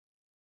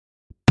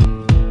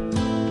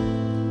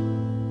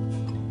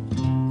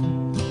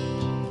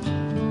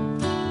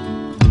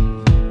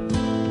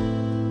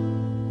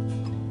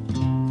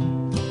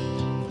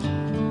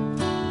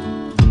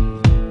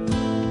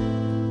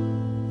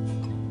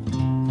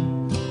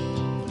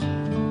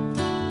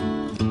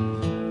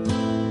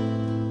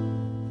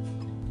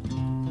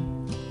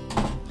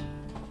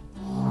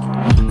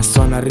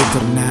al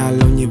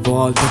ritornello ogni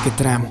volta che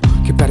tremo,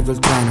 che perdo il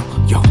treno,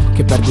 io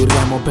che perdo il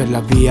remo per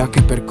la via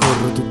che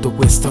percorro. Tutto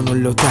questo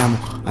non lo temo.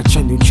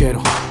 Accendi un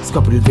cero,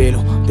 scopri il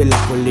velo della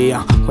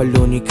follia.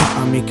 Quell'unica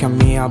amica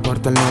mia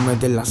porta il nome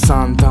della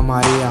Santa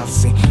Maria,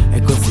 sì,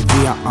 e così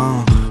via.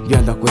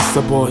 Via da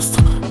questo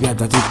posto, via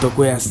da tutto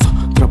questo.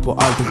 Troppo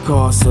alto il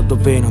costo,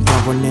 dove non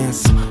trovo il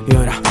nesso. E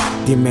ora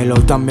dimmelo,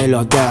 dammelo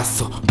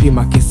adesso,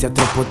 prima che sia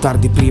troppo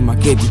tardi, prima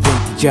che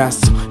diventi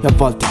gesso. E a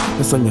volte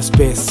lo sogno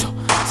spesso,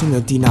 sogno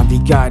di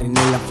navigare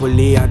nella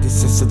follia di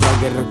sesso,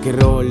 droga e rock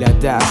and roll. E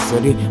adesso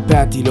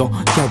ripetilo,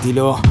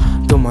 chiedilo,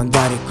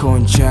 domandare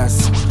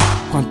concesso.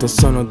 Quanto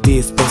sono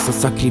disposto a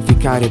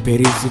sacrificare per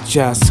il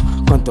successo,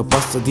 quanto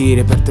posso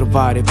dire per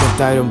trovare, per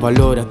dare un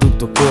valore a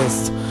tutto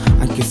questo.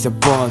 Anche se a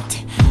volte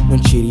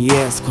non ci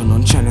riesco,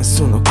 non c'è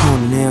nessuno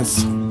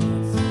connesso.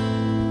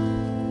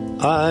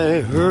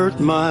 I hurt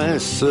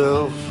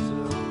myself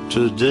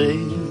today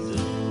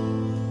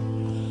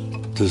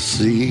to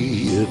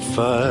see if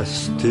I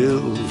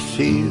still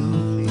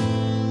feel.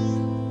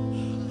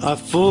 I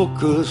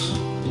focus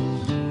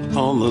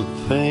on the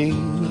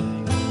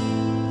pain,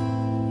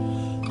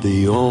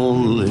 the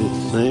only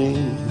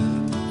thing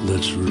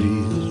that's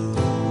real.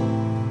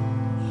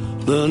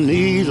 The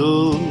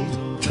needle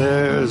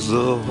tears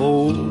a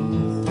hole,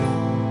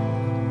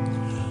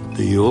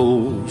 the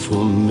old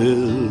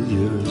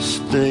familiar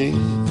sting.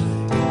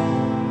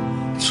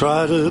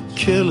 Try to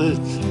kill it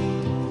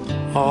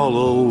all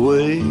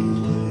away,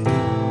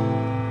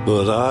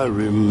 but I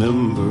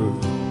remember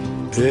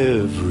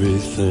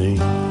everything.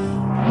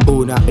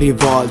 Una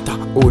rivolta,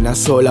 una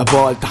sola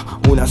volta,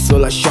 una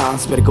sola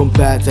chance per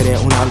competere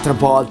un'altra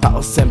volta.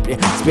 Ho sempre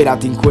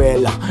sperato in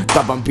quella,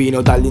 da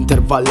bambino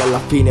dall'intervallo alla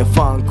fine.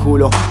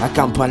 Fanculo la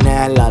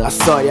campanella, la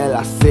storia è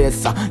la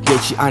stessa.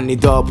 10 anni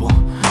dopo,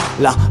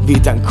 la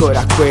vita è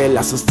ancora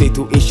quella.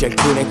 Sostituisce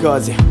alcune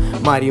cose,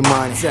 ma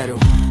rimane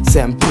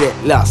sempre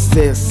la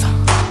stessa.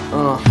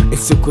 Il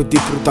succo di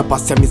frutta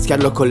passi a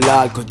mischiarlo con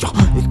l'alcol.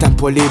 Il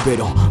tempo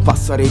libero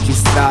passo a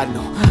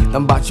registrarlo. Da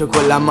un bacio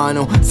con la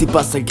mano si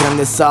passa il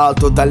grande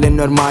salto, dalle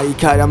normali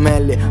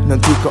caramelle non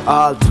dico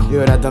altro. E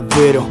ora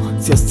davvero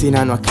si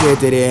ostinano a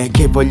credere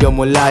che voglio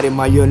mollare,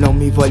 ma io non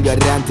mi voglio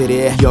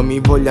arrendere. Io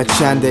mi voglio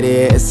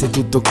accendere, e se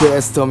tutto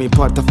questo mi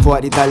porta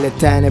fuori dalle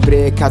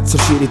tenebre, cazzo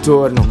ci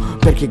ritorno,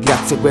 perché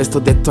grazie a questo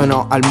ho detto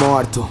no al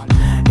morto.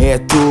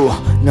 E tu,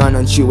 no,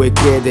 non ci vuoi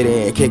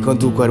credere che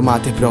conduco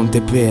armate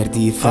pronte per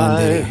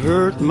difendere. I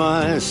hurt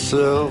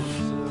myself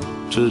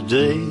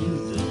today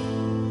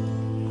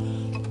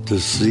to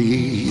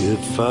see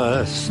if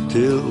I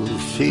still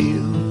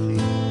feel.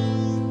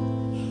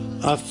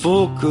 I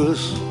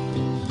focus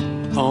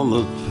on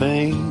the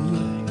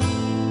pain,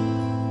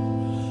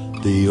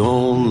 the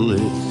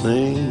only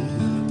thing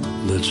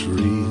that's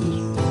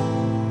real.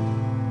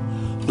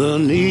 The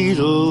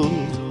needle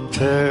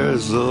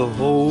tears a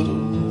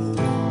hole,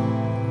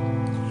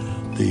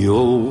 the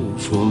old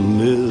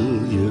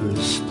familiar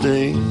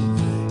sting.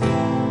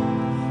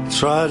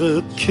 Try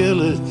to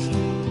kill it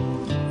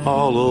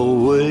all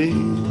away,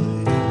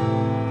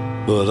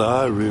 but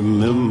I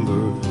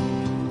remember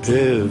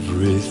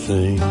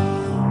everything.